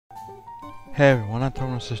Hey everyone,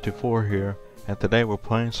 Anthon-64 here, and today we're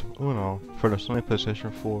playing some Uno for the Sony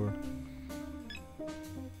PlayStation 4.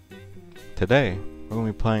 Today, we're going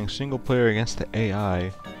to be playing single player against the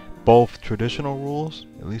AI, both traditional rules,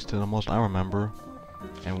 at least to the most I remember,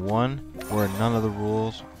 and one where none of the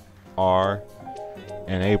rules are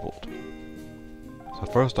enabled. So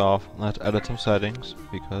first off, let's edit some settings,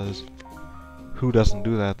 because who doesn't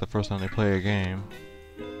do that the first time they play a game?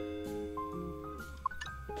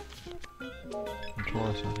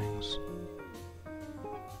 Controller settings.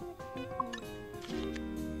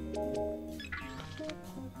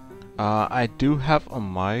 I do have a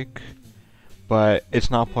mic, but it's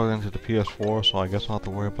not plugged into the PS4, so I guess I'll have to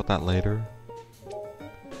worry about that later.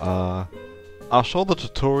 I'll show the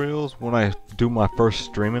tutorials when I do my first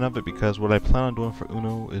streaming of it, because what I plan on doing for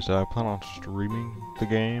Uno is that I plan on streaming the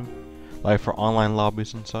game, like for online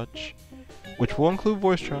lobbies and such, which will include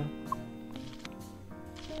voice chat.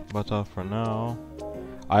 But for now,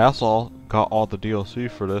 I also got all the DLC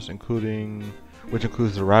for this, which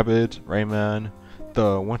includes the Rabbids, Rayman,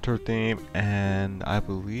 the winter theme, and I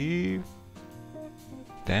believe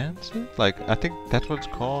dances? Like, I think that's what it's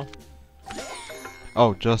called.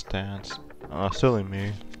 Oh, Just Dance. Silly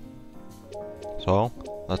me. So,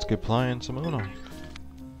 let's get playing some Uno.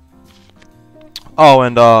 Oh,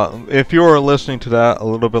 and if you were listening to that a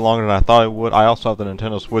little bit longer than I thought I would, I also have the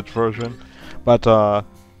Nintendo Switch version. But,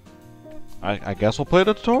 I guess we'll play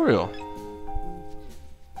the tutorial.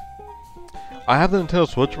 I have the Nintendo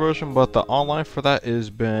Switch version, but the online for that has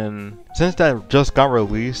been... Since that just got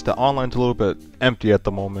released, the online's a little bit empty at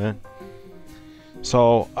the moment.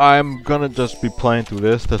 So, I'm gonna just be playing through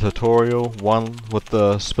the tutorial, one with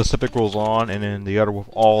the specific rules on, and then the other with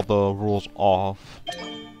all the rules off.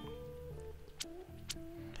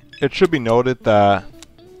 It should be noted that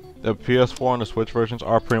the PS4 and the Switch versions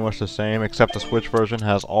are pretty much the same, except the Switch version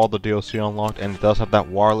has all the DLC unlocked and it does have that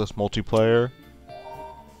wireless multiplayer.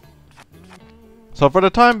 So for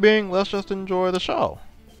the time being, let's just enjoy the show.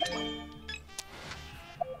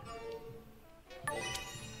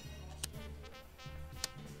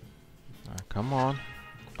 Alright, come on.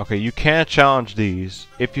 Okay, you can't challenge these.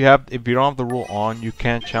 If you don't have the rule on, you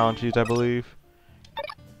can't challenge these, I believe.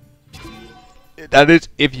 That is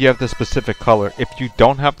if you have the specific color. If you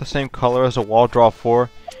don't have the same color as a wall draw 4,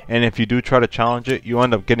 and if you do try to challenge it, you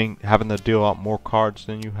end up having to deal out more cards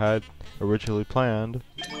than you had originally planned.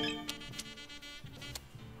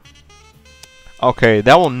 Okay,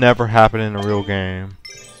 that will never happen in a real game.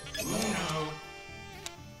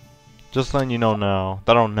 Just letting you know now,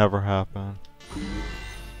 that'll never happen.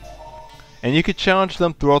 And you can challenge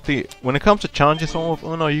them throughout when it comes to challenging someone with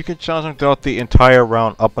Uno, you can challenge them throughout the entire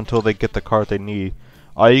round up until they get the card they need.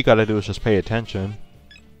 All you gotta do is just pay attention.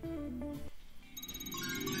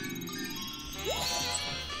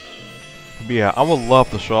 But yeah, I would love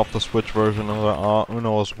to show off the Switch version of the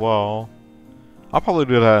Uno as well. I'll probably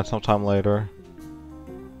do that sometime later.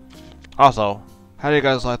 Also, how do you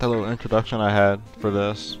guys like that little introduction I had for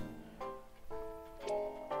this?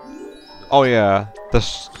 Oh yeah, the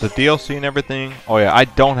DLC and everything. Oh yeah, I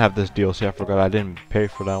don't have this DLC. I forgot I didn't pay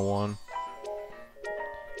for that one.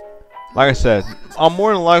 Like I said, I'm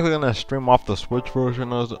more than likely gonna stream off the Switch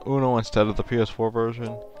version of the Uno instead of the PS4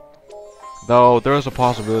 version. Though there is a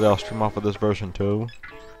possibility I'll stream off of this version too.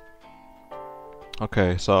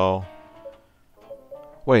 Okay, so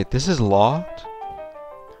wait, this is locked?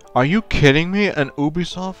 Are you kidding me? An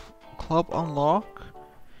Ubisoft Club unlock?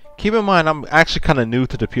 Keep in mind, I'm actually kind of new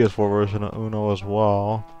to the PS4 version of Uno as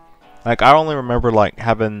well. Like, I only remember, like,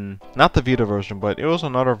 having... Not the Vita version, but it was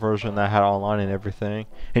another version that had online and everything.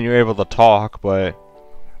 And you were able to talk, but...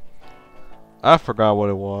 I forgot what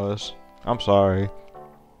it was. I'm sorry.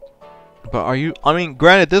 But are you... I mean,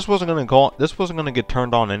 granted, this wasn't gonna get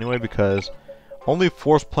turned on anyway, because... Only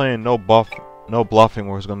force playing, no bluffing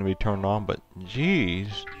was gonna be turned on, but... Jeez.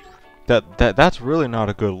 That's really not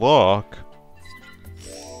a good look.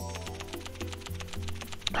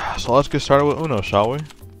 So let's get started with Uno, shall we?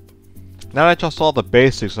 Now that y'all saw the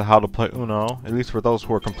basics of how to play Uno, at least for those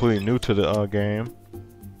who are completely new to the game.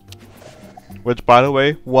 Which, by the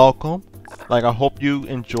way, welcome. Like, I hope you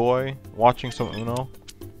enjoy watching some Uno.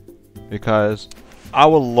 Because I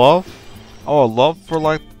would love for,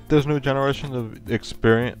 like, this new generation to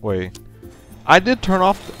experience... Wait. I did turn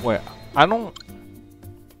off... Wait, I don't...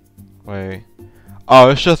 Wait. Oh,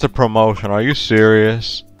 it's just a promotion. Are you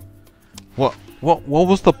serious? What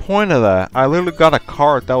was the point of that? I literally got a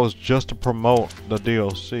card that was just to promote the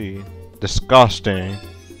DLC. Disgusting.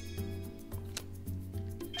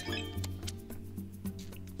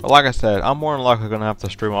 But like I said, I'm more than likely gonna have to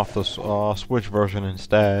stream off the Switch version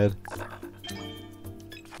instead.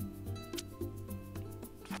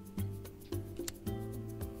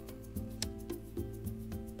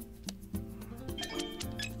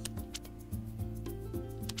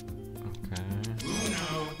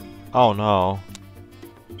 Oh no.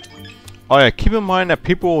 Oh yeah, keep in mind that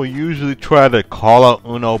people will usually try to call out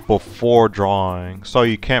Uno before drawing, so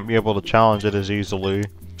you can't be able to challenge it as easily.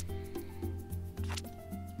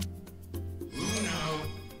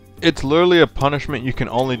 It's literally a punishment you can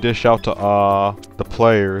only dish out to the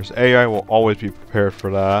players. AI will always be prepared for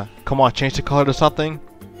that. Come on, change the color to something.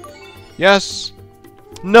 Yes.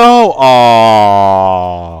 No.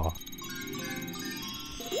 Aww.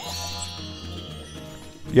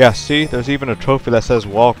 Yeah, see, there's even a trophy that says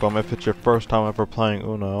welcome if it's your first time ever playing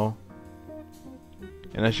Uno.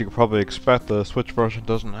 And as you can probably expect, the Switch version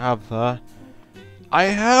doesn't have that. I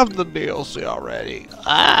have the DLC already.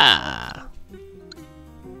 Ah.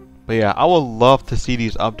 But yeah, I would love to see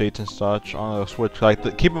these updates and such on the Switch.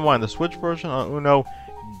 Like, keep in mind, the Switch version on Uno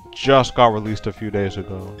just got released a few days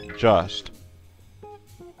ago. Just.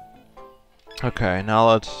 Okay, now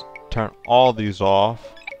let's turn all these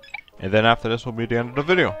off. And then after this will be the end of the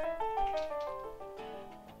video.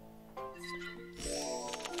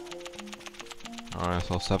 Alright,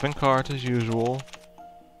 so 7 cards as usual.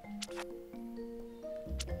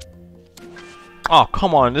 Oh,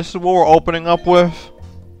 come on, this is what we're opening up with?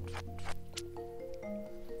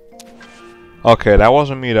 Okay, that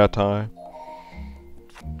wasn't me that time.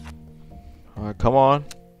 Alright, come on.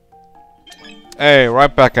 Hey,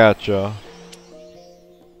 right back at ya.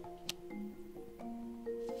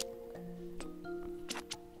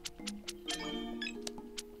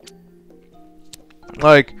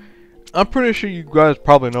 Like, I'm pretty sure you guys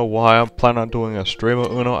probably know why I'm planning on doing a stream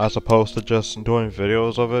of Uno as opposed to just doing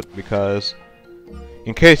videos of it, because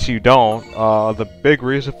in case you don't, the big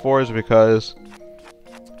reason for it is because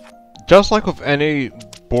just like with any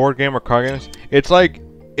board game or card games, it's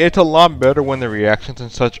a lot better when the reactions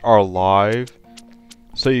and such are live,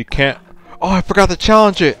 so you can't. Oh, I forgot to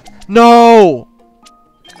challenge it. No.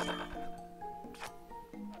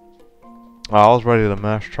 Oh, I was ready to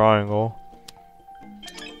mash triangle.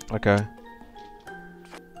 Okay.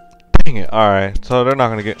 Dang it. Alright, so they're not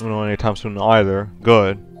gonna get Uno anytime soon either.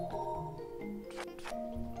 Good.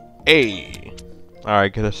 Hey.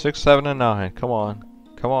 Alright, get a 6, 7, and 9. Come on.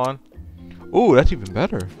 Come on. Ooh, that's even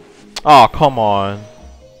better. Oh, come on.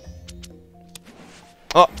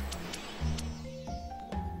 Oh.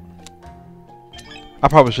 I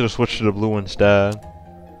probably should have switched to the blue instead.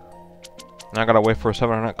 Now I gotta wait for a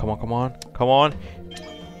 7 or 9. Come on, come on. Come on.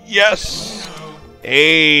 Yes!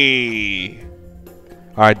 Hey.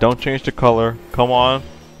 Alright, don't change the color. Come on.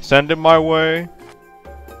 Send it my way.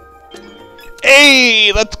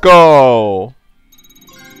 Hey, let's go.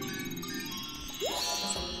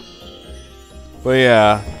 But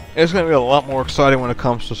yeah, it's gonna be a lot more exciting when it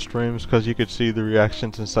comes to streams because you could see the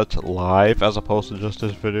reactions and such live as opposed to just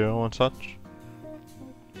this video and such.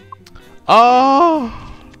 I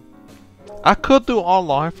could do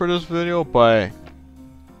online for this video, but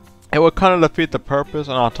it would kind of defeat the purpose,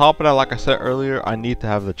 and on top of that, like I said earlier, I need to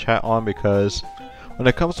have the chat on because when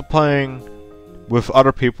it comes to playing with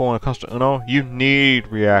other people, when it comes to Uno, you need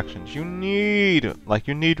reactions. You need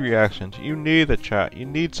reactions. You need the chat. You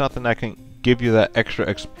need something that can give you that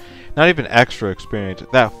extra, not even extra experience,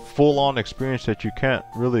 that full-on experience that you can't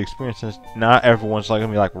really experience since not everyone's gonna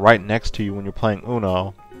be like right next to you when you're playing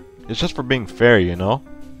Uno. It's just for being fair, you know?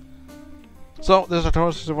 So, this is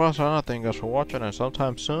Anthon-patapon. Thank you guys for watching, and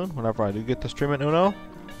sometime soon, whenever I do get to stream in Uno,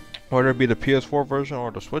 whether it be the PS4 version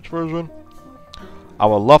or the Switch version, I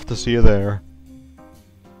would love to see you there.